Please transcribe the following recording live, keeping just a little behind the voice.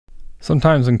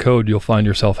Sometimes in code, you'll find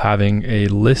yourself having a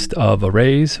list of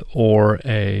arrays or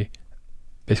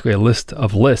basically a list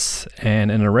of lists and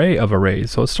an array of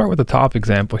arrays. So let's start with the top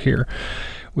example here.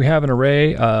 We have an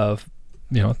array of,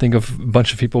 think of a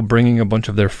bunch of people bringing a bunch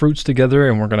of their fruits together,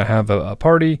 and we're going to have a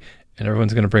party, and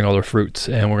everyone's going to bring all their fruits,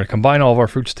 and we're going to combine all of our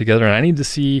fruits together, and I need to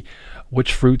see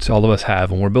which fruits all of us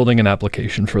have, and we're building an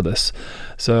application for this.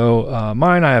 So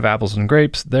mine, I have apples and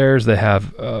grapes. Theirs, they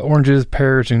have oranges,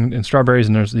 pears, and strawberries,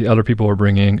 and there's the other people who are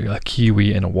bringing a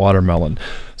kiwi and a watermelon.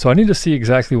 So I need to see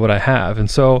exactly what I have, and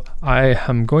so I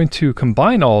am going to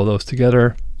combine all of those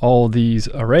together, all these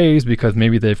arrays, because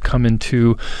maybe they've come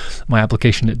into my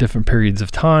application at different periods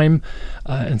of time.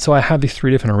 And so I have these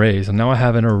three different arrays, and now I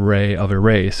have an array of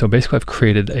arrays. So basically I've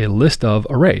created a list of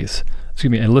arrays,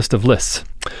 a list of lists.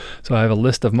 So I have a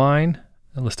list of mine,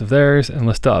 a list of theirs, and a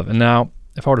list of. And now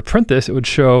if I were to print this, it would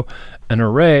show an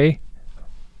array,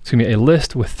 a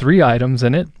list with 3 items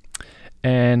in it.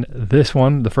 And this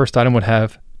one, the first item would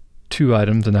have 2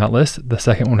 items in that list, the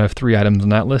second one would have 3 items in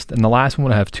that list, and the last one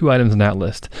would have 2 items in that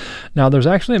list. Now there's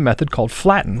actually a method called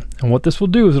flatten, and what this will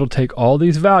do is it'll take all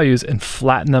these values and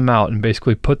flatten them out and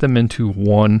basically put them into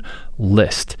one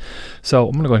list. So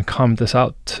I'm going to go ahead and comment this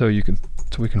out so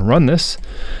we can run this,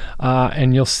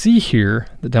 and you'll see here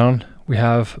that down we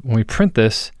have, when we print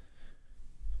this,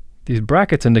 these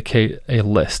brackets indicate a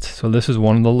list. So this is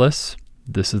one of the lists,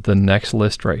 this is the next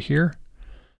list right here,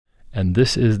 and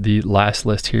this is the last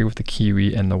list here with the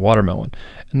kiwi and the watermelon.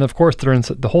 And of course,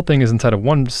 the whole thing is inside of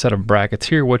one set of brackets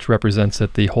here, which represents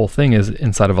that the whole thing is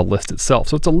inside of a list itself.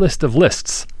 So it's a list of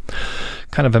lists,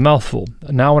 kind of a mouthful.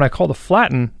 Now, when I call the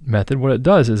flatten method, what it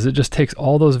does is it just takes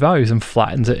all those values and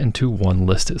flattens it into one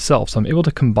list itself. So I'm able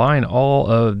to combine all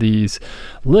of these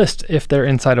lists if they're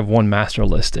inside of one master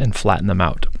list and flatten them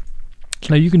out.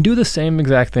 Now you can do the same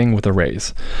exact thing with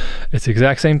arrays. It's the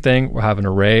exact same thing. We'll have an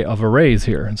array of arrays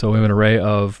here. And so we have an array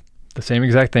of the same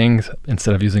exact things.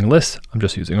 Instead of using lists, I'm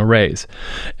just using arrays.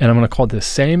 And I'm going to call the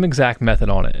same exact method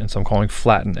on it. And so I'm calling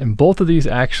flatten. And both of these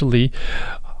actually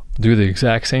do the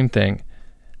exact same thing.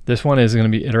 This one is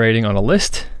going to be iterating on a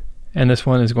list, and this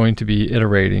one is going to be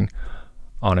iterating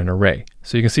on an array.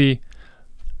 So you can see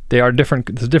they are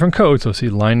different. There's different code. So see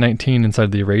line 19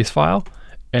 inside the arrays file,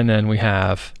 and then we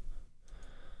have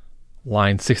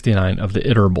line 69 of the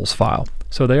iterables file.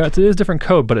 So it is different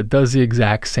code, but it does the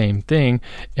exact same thing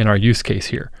in our use case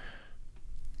here.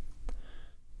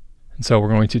 And so we're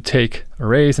going to take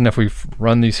arrays, and if we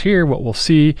run these here, what we'll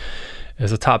see is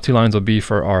the top 2 lines will be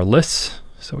for our lists.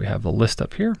 So we have the list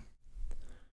up here.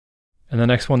 And the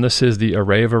next one, this is the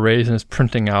array of arrays, and it's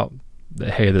printing out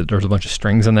that, hey, there's a bunch of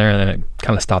strings in there, and then it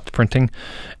kind of stopped printing.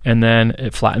 And then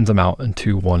it flattens them out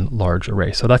into one large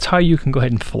array. So that's how you can go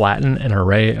ahead and flatten an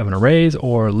array of arrays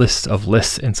or lists of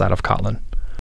lists inside of Kotlin.